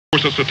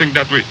force us to think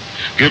that way.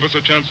 Give us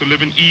a chance to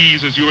live in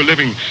ease as you are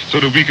living, so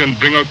that we can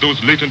bring out those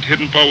latent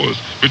hidden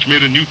powers which made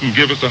a Newton,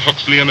 give us a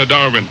Huxley and a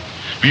Darwin.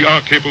 We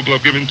are capable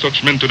of giving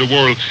such men to the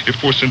world if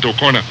forced into a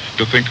corner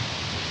to think.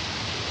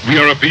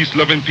 We are a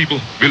peace-loving people.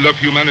 We love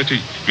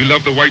humanity. We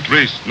love the white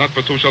race, not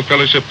for social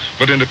fellowship,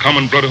 but in the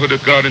common brotherhood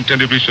that God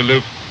intended we shall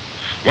live.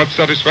 What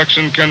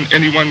satisfaction can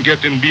anyone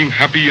get in being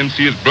happy and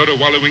see his brother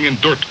wallowing in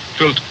dirt,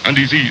 filth, and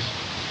disease?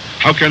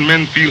 How can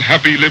men feel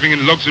happy living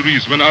in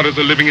luxuries when others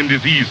are living in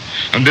disease?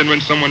 And then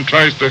when someone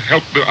tries to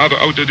help the other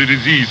out of the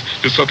disease,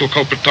 the subtle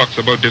culprit talks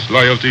about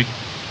disloyalty.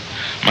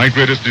 My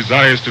greatest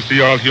desire is to see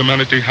all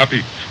humanity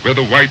happy,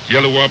 whether white,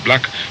 yellow, or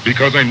black,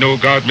 because I know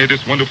God made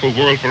this wonderful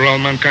world for all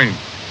mankind.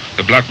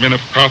 The black men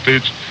of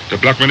Carthage,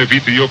 the black men of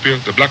Ethiopia,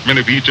 the black men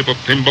of Egypt,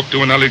 of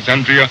Timbuktu and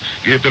Alexandria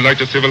gave the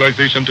light of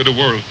civilization to the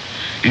world.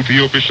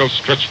 Ethiopia shall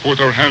stretch forth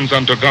her hands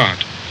unto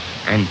God,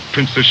 and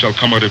princes shall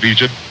come out of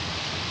Egypt.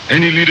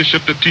 Any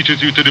leadership that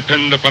teaches you to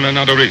depend upon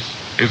another race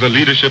is a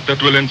leadership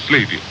that will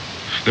enslave you.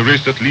 The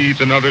race that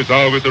leads another is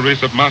always a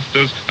race of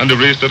masters, and the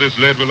race that is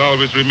led will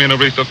always remain a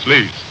race of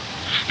slaves.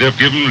 They have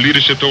given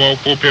leadership to our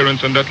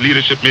foreparents, and that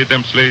leadership made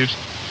them slaves.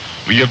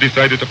 We have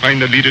decided to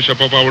find a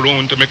leadership of our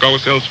own to make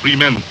ourselves free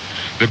men.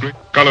 The great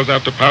scholars,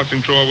 after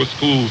passing through our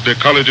schools, their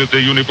colleges,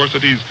 their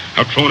universities,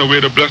 have thrown away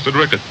the blessed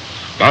record.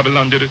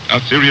 Babylon did it,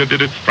 Assyria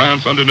did it,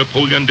 France under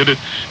Napoleon did it,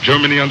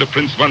 Germany under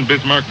Prince von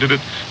Bismarck did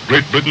it,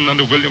 Great Britain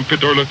under William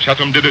Pitt Earl of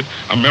Chatham did it,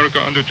 America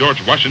under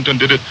George Washington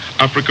did it,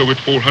 Africa with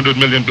 400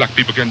 million black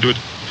people can do it.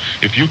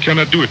 If you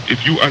cannot do it,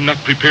 if you are not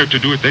prepared to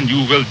do it, then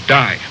you will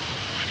die.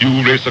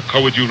 You race of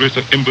cowards, you race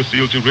of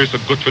imbeciles, you race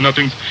of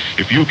good-for-nothings.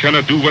 If you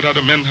cannot do what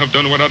other men have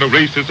done, what other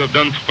races have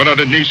done, what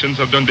other nations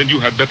have done, then you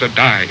had better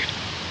die.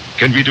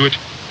 Can we do it?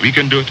 We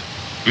can do it.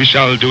 We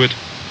shall do it.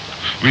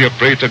 We have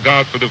prayed to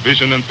God for the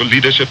vision and for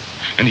leadership,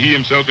 and He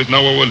Himself is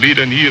now our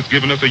leader, and He has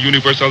given us a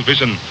universal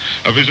vision,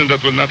 a vision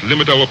that will not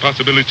limit our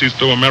possibilities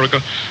to America,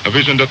 a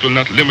vision that will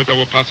not limit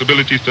our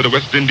possibilities to the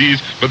West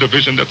Indies, but a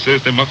vision that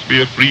says there must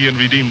be a free and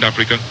redeemed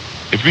Africa.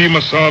 If we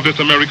must solve this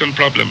American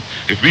problem,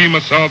 if we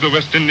must solve the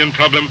West Indian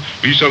problem,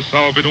 we shall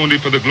solve it only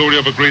for the glory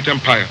of a great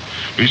empire.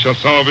 We shall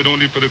solve it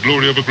only for the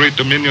glory of a great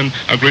dominion,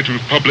 a great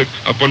republic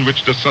upon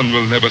which the sun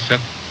will never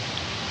set.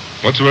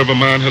 Whatsoever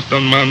man has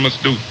done, man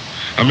must do.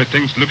 And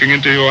methinks looking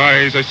into your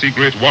eyes, I see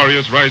great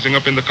warriors rising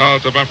up in the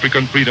cause of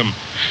African freedom.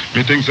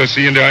 Methinks I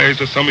see in the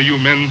eyes of some of you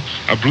men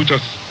a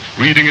Brutus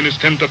reading in his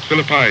tent at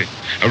Philippi,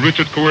 a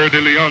Richard Coeur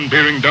de Leon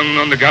bearing down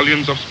on the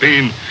galleons of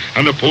Spain,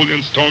 and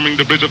Napoleon storming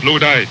the bridge of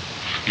Lodi.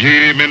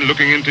 Yea, men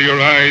looking into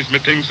your eyes,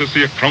 methinks I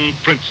see a crowned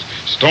prince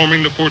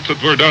storming the forts at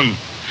Verdun.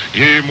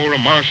 Yea, more a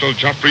Marshal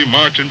Joffre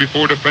marching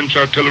before the French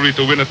artillery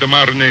to win at the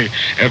Marne,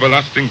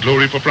 everlasting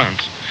glory for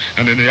France.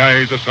 And in the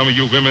eyes of some of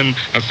you women,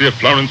 I see a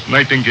Florence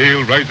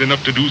Nightingale rising up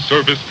to do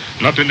service,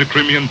 not in the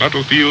Crimean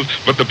battlefield,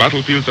 but the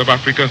battlefields of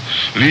Africa,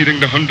 leading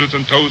the hundreds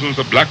and thousands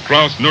of Black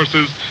Cross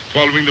nurses,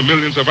 following the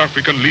millions of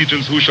African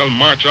legions who shall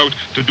march out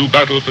to do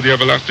battle for the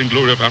everlasting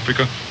glory of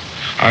Africa.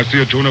 I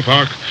see a Joan of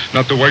Arc,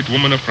 not the white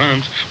woman of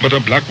France, but a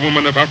black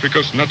woman of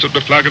Africa, snatch up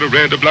the flag of the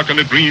red, the black, and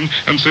the green,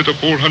 and say to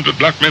 400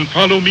 black men,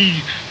 follow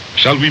me.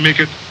 Shall we make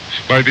it?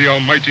 By the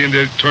Almighty in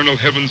the eternal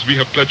heavens we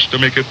have pledged to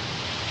make it.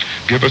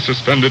 Give us a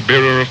standard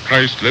bearer of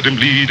Christ, let him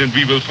lead and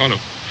we will follow.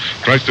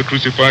 Christ the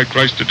crucified,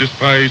 Christ the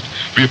despised,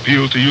 we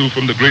appeal to you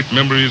from the great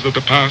memories of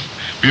the past.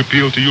 We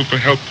appeal to you for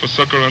help, for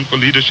succor, and for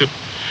leadership.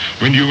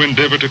 When you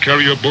endeavor to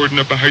carry your burden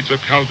up the heights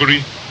of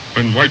Calvary,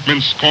 when white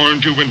men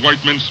scorned you, when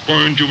white men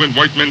spurned you, when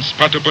white men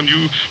spat upon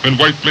you, when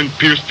white men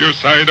pierced your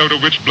side out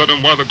of which blood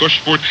and water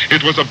gushed forth,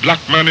 it was a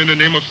black man in the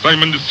name of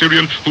Simon the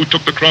Syrian who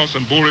took the cross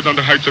and bore it on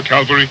the heights of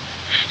Calvary.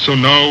 So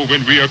now,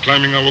 when we are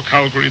climbing our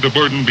Calvary, the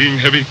burden being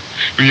heavy,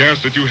 we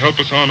ask that you help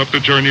us on up the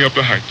journey up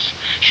the heights.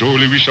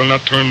 Surely we shall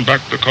not turn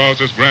back. The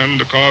cause is grand,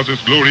 the cause is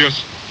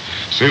glorious.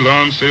 Sail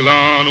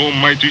on, O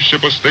mighty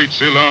ship of state,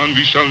 sail on.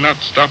 We shall not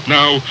stop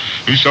now.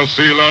 We shall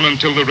sail on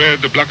until the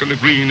red, the black, and the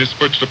green is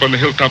perched upon the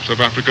hilltops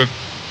of Africa.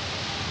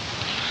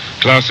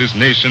 Classes,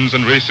 nations,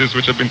 and races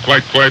which have been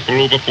quite quiet for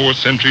over 4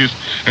 centuries,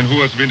 and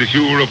who has been the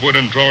hewer of wood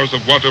and drawers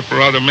of water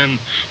for other men,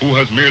 who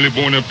has merely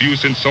borne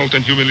abuse, insult,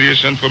 and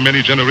humiliation for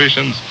many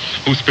generations,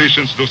 whose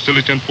patience,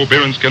 docility, and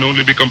forbearance can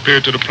only be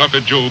compared to the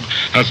prophet Job,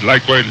 has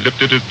likewise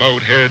lifted his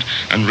bowed head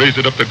and raised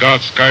it up to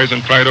God's skies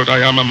and cried out,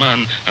 I am a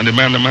man, and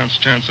demand a man's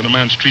chance and a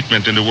man's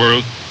treatment in the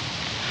world.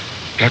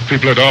 Black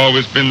people had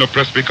always been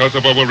oppressed because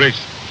of our race.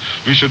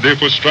 We should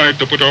therefore strive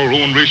to put our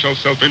own racial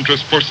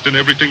self-interest first in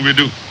everything we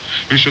do.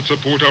 We should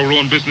support our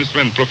own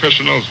businessmen,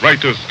 professionals,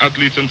 writers,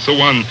 athletes, and so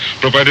on,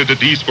 provided that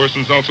these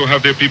persons also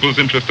have their people's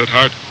interest at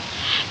heart.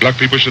 Black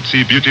people should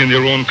see beauty in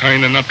their own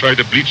kind and not try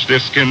to bleach their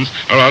skins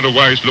or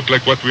otherwise look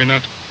like what we're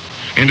not.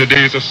 In the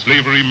days of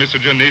slavery,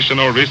 miscegenation,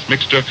 or race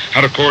mixture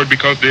had occurred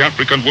because the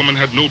African woman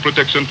had no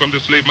protection from the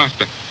slave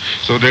master.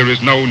 So there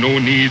is now no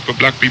need for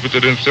black people to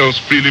themselves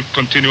freely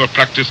continue a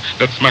practice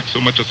that smacks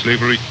so much of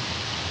slavery.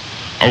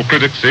 Our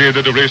critics say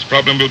that the race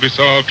problem will be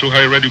solved through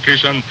higher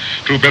education,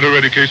 through better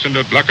education,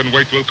 that black and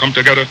white will come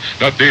together.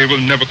 That day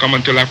will never come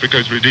until Africa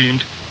is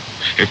redeemed.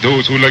 If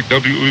those who, like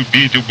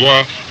W.B. Du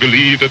Bois,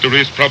 believe that the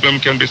race problem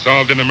can be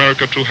solved in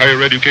America through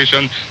higher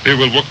education, they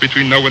will walk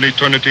between now and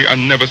eternity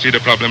and never see the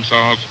problem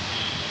solved.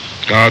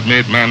 God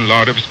made man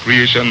Lord of his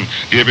creation,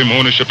 gave him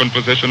ownership and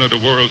possession of the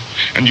world,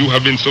 and you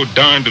have been so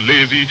darned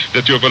lazy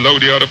that you have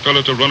allowed the other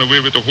fellow to run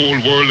away with the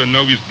whole world, and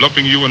now he's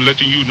bluffing you and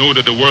letting you know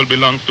that the world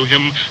belongs to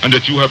him and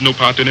that you have no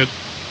part in it.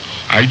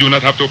 I do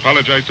not have to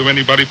apologize to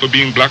anybody for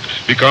being black,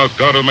 because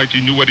God Almighty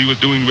knew what he was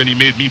doing when he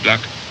made me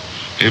black.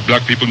 If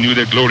black people knew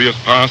their glorious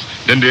past,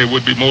 then they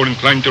would be more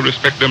inclined to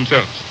respect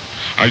themselves.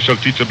 I shall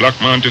teach a black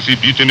man to see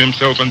beauty in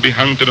himself and be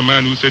hanged to the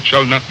man who said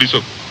shall not be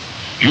so.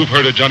 You've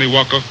heard of Johnny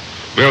Walker.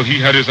 Well, he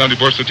had his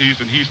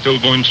adversities and he's still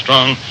going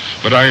strong,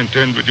 but I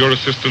intend with your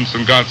assistance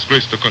and God's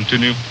grace to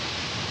continue.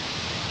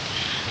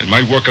 And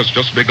my work has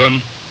just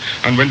begun,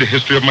 and when the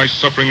history of my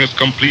suffering is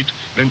complete,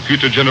 then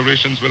future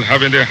generations will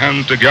have in their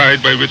hands the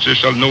guide by which they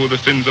shall know the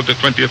sins of the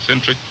 20th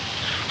century.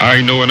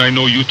 I know, and I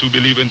know you too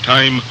believe in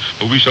time,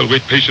 but we shall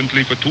wait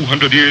patiently for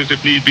 200 years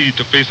if need be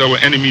to face our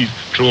enemies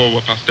through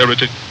our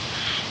posterity.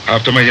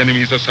 After my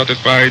enemies are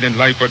satisfied, in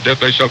life or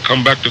death I shall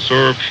come back to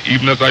serve,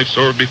 even as I've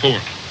served before.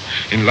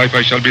 In life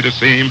I shall be the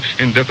same,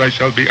 in death I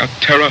shall be a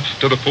terror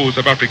to the foes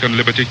of African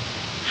liberty.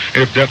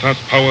 If death has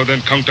power,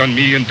 then count on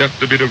me in death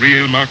to be the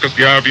real Marcus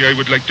Garvey I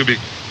would like to be.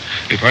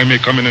 If I may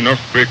come in an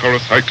earthquake or a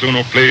cyclone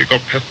or plague or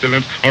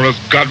pestilence, or as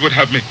God would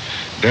have me,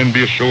 then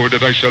be assured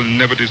that I shall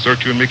never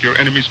desert you and make your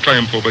enemies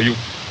triumph over you.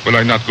 Will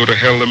I not go to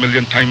hell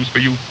 1,000,000 times for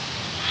you?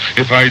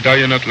 If I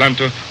die in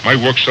Atlanta, my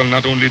work shall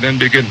not only then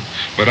begin,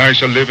 but I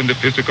shall live in the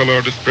physical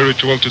or the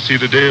spiritual to see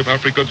the day of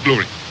Africa's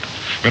glory.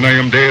 When I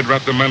am dead,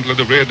 wrap the mantle of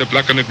the red, the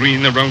black, and the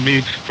green around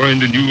me, for in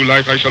the new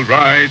life I shall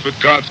rise with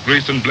God's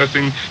grace and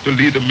blessing to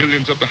lead the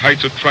millions up the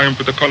heights of triumph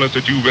with the colors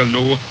that you well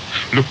know.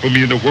 Look for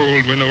me in the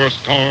whirlwind or a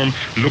storm.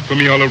 Look for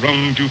me all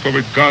around you, for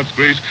with God's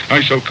grace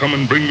I shall come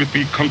and bring with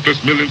me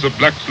countless millions of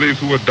black slaves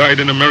who have died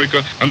in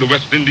America and the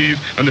West Indies,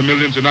 and the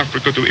millions in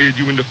Africa to aid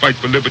you in the fight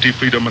for liberty,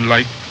 freedom, and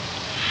life.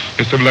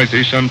 The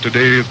civilization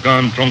today is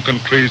gone drunk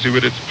and crazy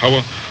with its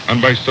power,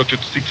 and by such it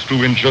seeks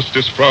through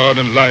injustice, fraud,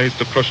 and lies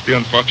to crush the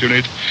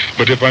unfortunate.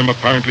 But if I'm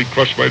apparently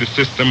crushed by the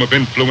system of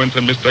influence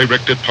and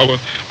misdirected power,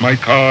 my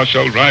cause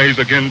shall rise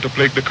again to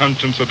plague the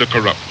conscience of the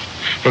corrupt.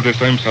 For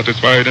this I'm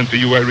satisfied, and for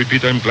you I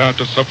repeat, I'm glad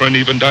to suffer and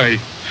even die.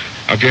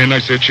 Again I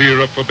say,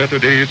 cheer up, for better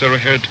days are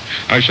ahead.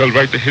 I shall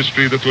write the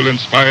history that will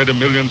inspire the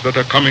millions that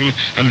are coming,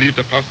 and leave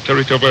the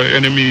posterity of our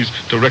enemies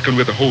to reckon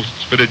with the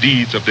hosts for the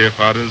deeds of their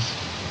fathers.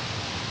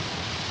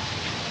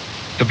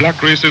 The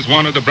black race is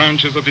one of the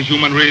branches of the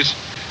human race.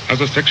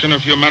 As a section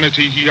of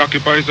humanity, he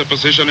occupies a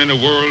position in a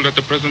world at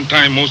the present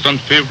time most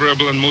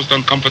unfavorable and most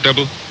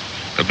uncomfortable.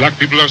 The black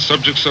people are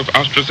subjects of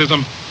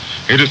ostracism.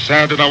 It is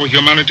sad that our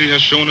humanity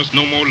has shown us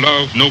no more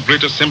love, no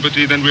greater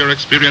sympathy than we are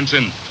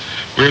experiencing.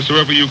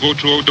 Wheresoever you go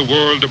throughout the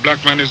world, the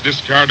black man is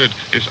discarded,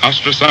 is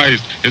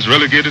ostracized, is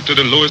relegated to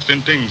the lowest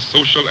in things,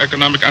 social,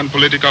 economic, and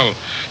political.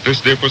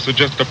 This therefore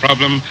suggests a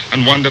problem,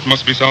 and one that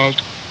must be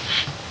solved.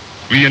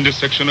 We in this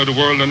section of the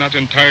world are not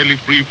entirely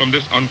free from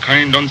this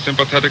unkind,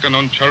 unsympathetic, and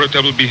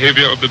uncharitable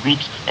behavior of the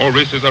groups or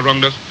races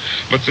around us.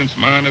 But since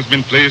man has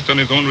been placed on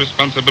his own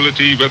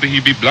responsibility, whether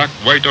he be black,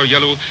 white, or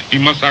yellow, he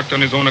must act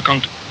on his own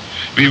account.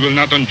 We will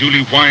not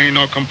unduly whine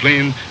or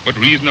complain, but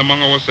reason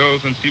among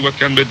ourselves and see what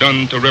can be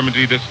done to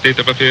remedy this state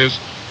of affairs.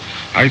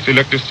 I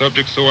select this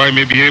subject so I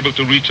may be able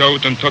to reach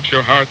out and touch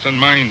your hearts and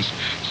minds,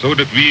 so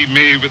that we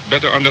may with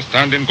better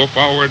understanding go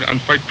forward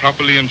and fight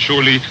properly and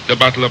surely the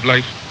battle of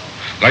life.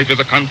 Life is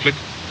a conflict.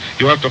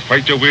 You have to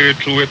fight your way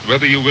through it,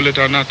 whether you will it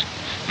or not.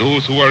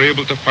 Those who are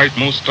able to fight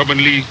most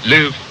stubbornly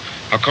live,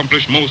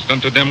 accomplish most,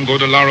 and to them go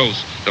the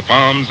laurels, the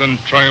palms and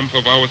triumph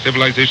of our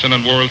civilization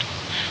and world.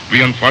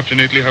 We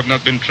unfortunately have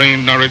not been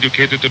trained nor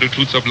educated to the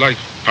truths of life,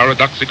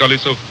 paradoxically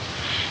so.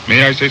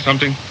 May I say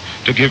something?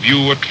 To give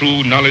you a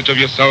true knowledge of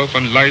yourself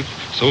and life,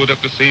 so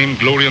that the same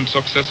glory and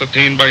success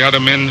attained by other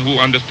men who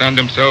understand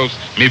themselves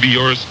may be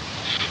yours.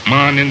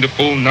 Man in the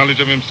full knowledge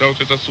of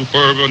himself is a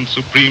superb and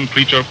supreme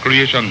creature of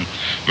creation.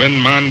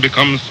 When man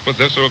becomes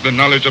possessor of the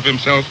knowledge of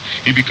himself,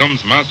 he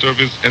becomes master of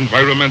his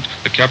environment,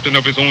 the captain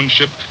of his own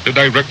ship, the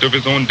director of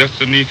his own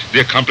destiny, the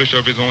accomplisher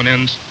of his own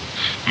ends.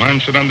 Man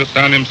should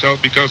understand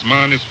himself because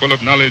man is full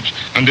of knowledge,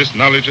 and this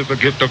knowledge is a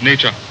gift of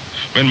nature.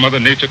 When Mother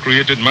Nature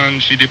created man,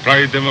 she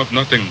deprived him of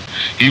nothing.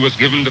 He was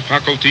given the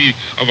faculty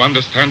of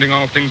understanding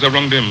all things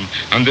around him,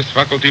 and this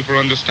faculty for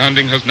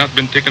understanding has not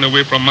been taken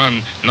away from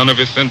man. None of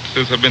his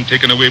senses have been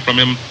taken away from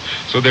him.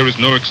 So there is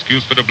no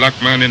excuse for the black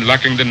man in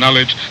lacking the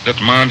knowledge that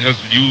man has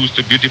used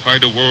to beautify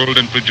the world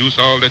and produce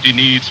all that he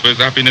needs for his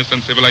happiness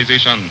and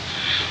civilization.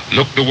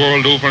 Look the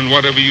world over, and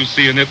whatever you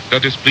see in it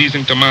that is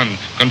pleasing to man,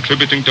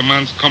 contributing to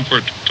man's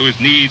comfort, to his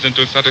needs, and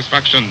to his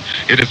satisfaction,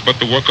 it is but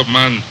the work of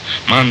man.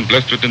 Man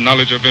blessed with the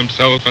knowledge of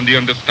himself and the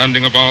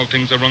understanding of all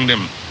things around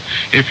him.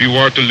 If you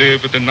are to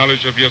live with the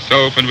knowledge of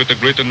yourself and with the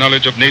greater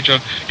knowledge of nature,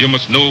 you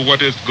must know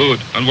what is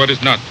good and what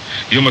is not.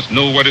 You must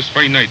know what is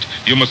finite.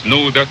 You must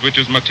know that which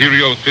is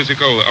material,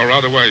 physical, or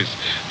otherwise,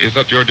 is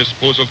at your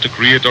disposal to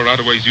create or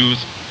otherwise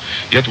use.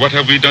 Yet what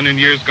have we done in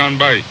years gone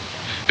by?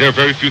 There are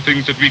very few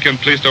things that we can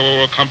place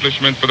our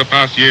accomplishment for the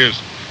past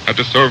years. At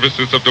the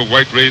services of the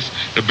white race,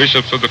 the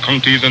bishops of the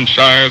counties and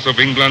shires of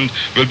England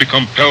will be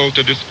compelled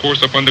to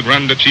discourse upon the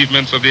grand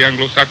achievements of the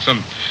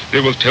Anglo-Saxon. They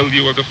will tell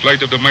you of the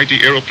flight of the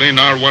mighty aeroplane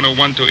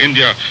R-101 to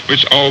India,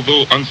 which,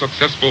 although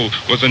unsuccessful,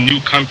 was a new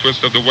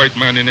conquest of the white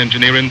man in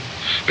engineering.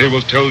 They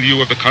will tell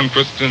you of the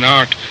conquests in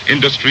art,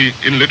 industry,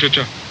 in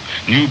literature.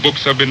 New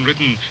books have been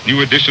written,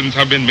 new additions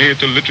have been made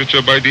to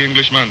literature by the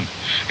Englishman.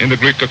 In the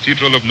great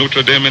cathedral of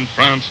Notre Dame in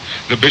France,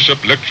 the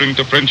bishop lecturing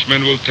to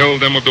Frenchmen will tell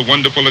them of the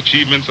wonderful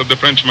achievements of the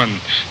Frenchman.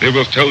 They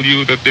will tell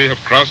you that they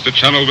have crossed the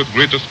channel with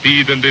greater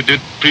speed than they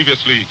did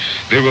previously.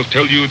 They will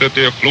tell you that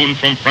they have flown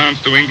from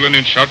France to England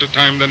in shorter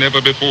time than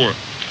ever before.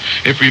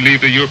 If we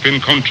leave the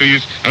European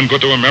countries and go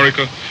to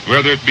America,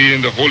 whether it be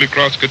in the Holy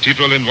Cross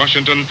Cathedral in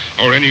Washington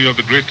or any of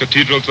the great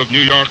cathedrals of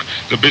New York,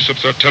 the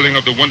bishops are telling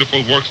of the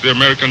wonderful works the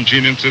American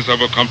geniuses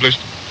have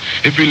accomplished.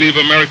 If we leave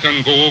America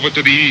and go over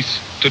to the east,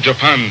 to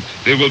Japan,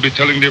 they will be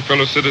telling their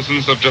fellow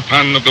citizens of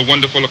Japan of the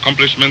wonderful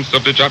accomplishments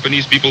of the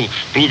Japanese people,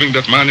 proving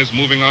that man is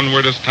moving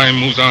onward as time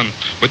moves on.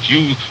 But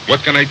you,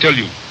 what can I tell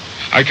you?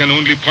 I can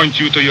only point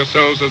you to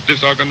yourselves as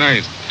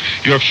disorganized.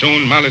 You have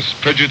shown malice,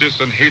 prejudice,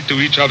 and hate to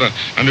each other,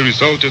 and the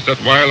result is that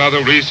while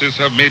other races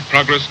have made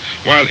progress,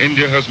 while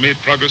India has made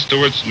progress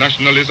towards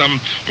nationalism,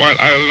 while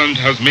Ireland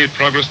has made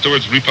progress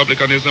towards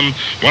republicanism,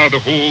 while the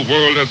whole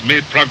world has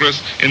made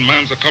progress in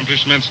man's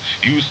accomplishments,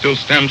 you still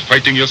stand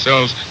fighting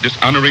yourselves,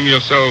 dishonoring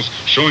yourselves,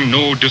 showing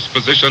no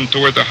disposition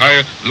toward the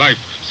higher life,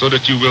 so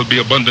that you will be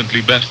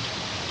abundantly best.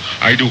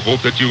 I do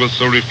hope that you will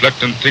so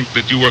reflect and think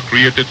that you were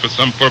created for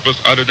some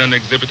purpose other than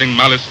exhibiting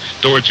malice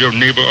towards your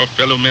neighbor or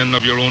fellow men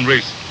of your own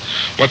race.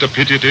 What a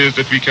pity it is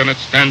that we cannot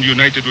stand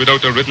united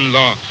without a written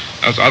law,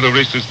 as other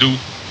races do.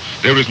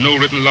 There is no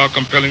written law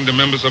compelling the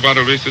members of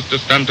other races to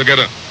stand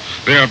together.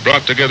 They are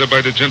brought together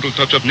by the gentle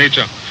touch of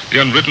nature.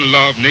 The unwritten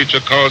law of nature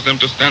caused them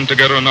to stand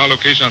together on all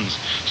occasions.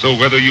 So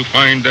whether you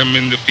find them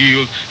in the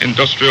field,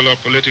 industrial or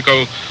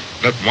political,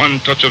 that one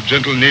touch of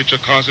gentle nature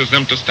causes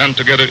them to stand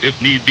together,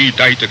 if need be,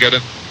 die together.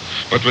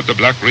 But with the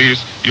black race,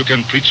 you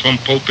can preach from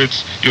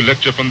pulpits, you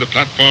lecture from the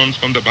platforms,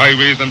 from the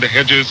byways and the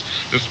hedges,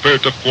 the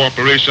spirit of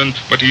cooperation,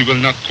 but he will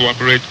not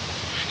cooperate.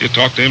 You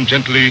talk to him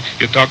gently,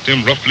 you talk to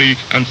him roughly,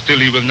 and still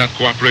he will not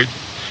cooperate.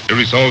 The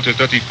result is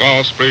that he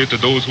falls prey to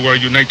those who are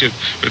united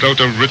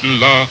without a written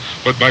law,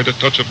 but by the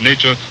touch of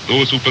nature,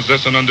 those who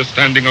possess an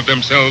understanding of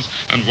themselves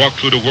and walk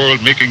through the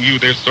world making you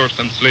their serfs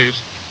and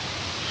slaves.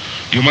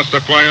 You must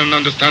acquire an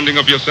understanding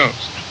of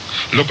yourselves.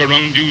 Look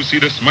around you, see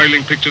the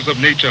smiling pictures of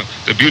nature,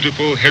 the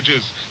beautiful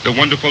hedges, the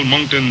wonderful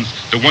mountains,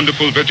 the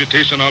wonderful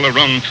vegetation all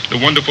around, the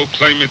wonderful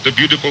climate, the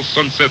beautiful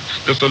sunset,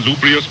 the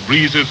salubrious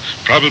breezes,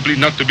 probably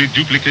not to be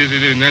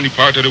duplicated in any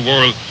part of the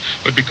world.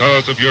 But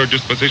because of your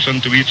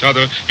disposition to each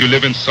other, you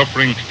live in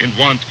suffering, in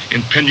want,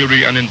 in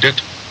penury, and in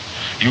debt.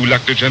 You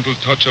lack the gentle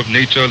touch of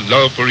nature,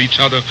 love for each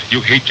other.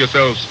 You hate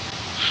yourselves.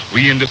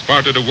 We in this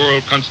part of the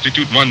world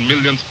constitute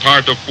 1/1,000,000th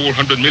part of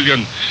 400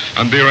 million,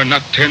 and there are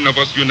not 10 of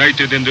us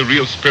united in the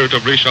real spirit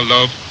of racial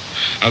love.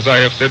 As I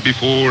have said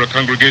before, a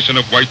congregation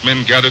of white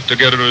men gathered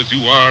together as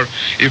you are,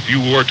 if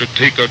you were to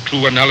take a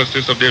true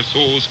analysis of their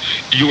souls,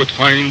 you would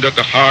find that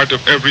the heart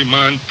of every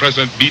man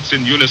present beats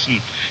in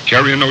unison,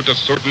 carrying out a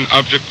certain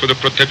object for the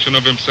protection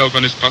of himself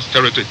and his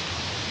posterity.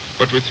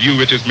 But with you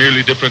it is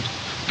merely different.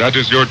 That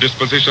is your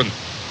disposition.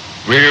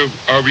 Where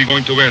are we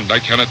going to end? I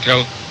cannot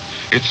tell.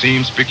 It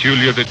seems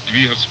peculiar that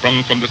we have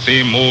sprung from the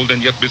same mold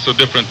and yet be so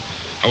different.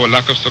 Our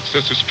lack of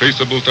success is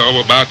traceable to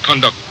our bad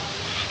conduct.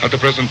 At the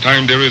present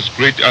time, there is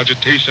great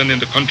agitation in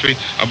the country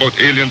about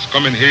aliens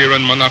coming here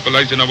and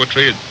monopolizing our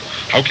trade.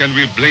 How can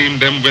we blame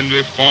them when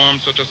they form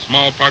such a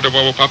small part of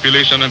our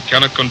population and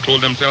cannot control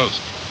themselves?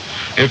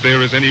 If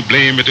there is any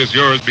blame, it is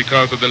yours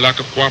because of the lack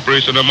of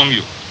cooperation among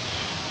you.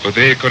 For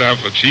they could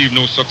have achieved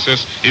no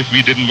success if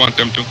we didn't want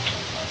them to.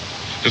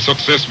 The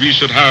success we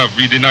should have,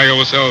 we deny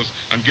ourselves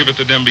and give it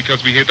to them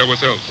because we hate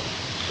ourselves.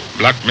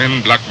 Black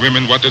men, black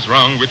women, what is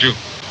wrong with you?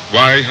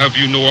 Why have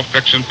you no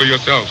affection for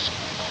yourselves?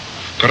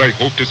 Could I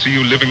hope to see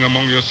you living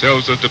among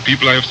yourselves as the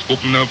people I have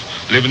spoken of,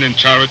 living in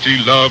charity,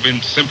 love,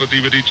 in sympathy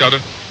with each other?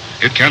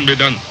 It can be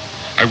done.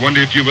 I wonder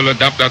if you will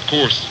adopt that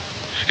course.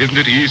 Isn't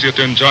it easier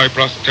to enjoy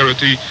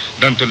prosperity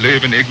than to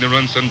live in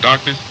ignorance and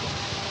darkness?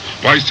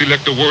 Why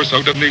select the worst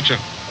out of nature?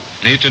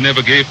 Nature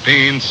never gave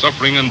pain,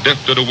 suffering, and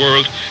death to the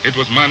world. It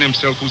was man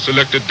himself who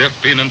selected death,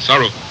 pain, and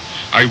sorrow.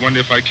 I wonder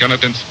if I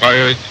cannot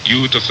inspire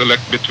you to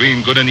select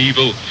between good and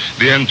evil,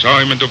 the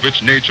enjoyment of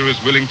which nature is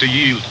willing to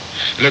yield.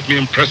 Let me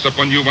impress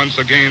upon you once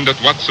again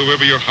that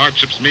whatsoever your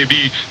hardships may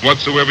be,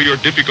 whatsoever your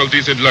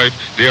difficulties in life,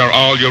 they are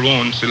all your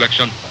own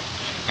selection.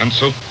 And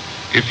so,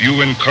 if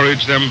you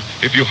encourage them,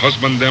 if you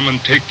husband them and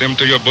take them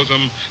to your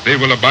bosom, they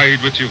will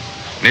abide with you.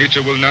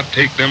 Nature will not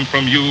take them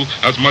from you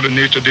as Mother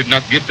Nature did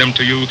not give them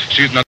to you.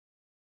 She is not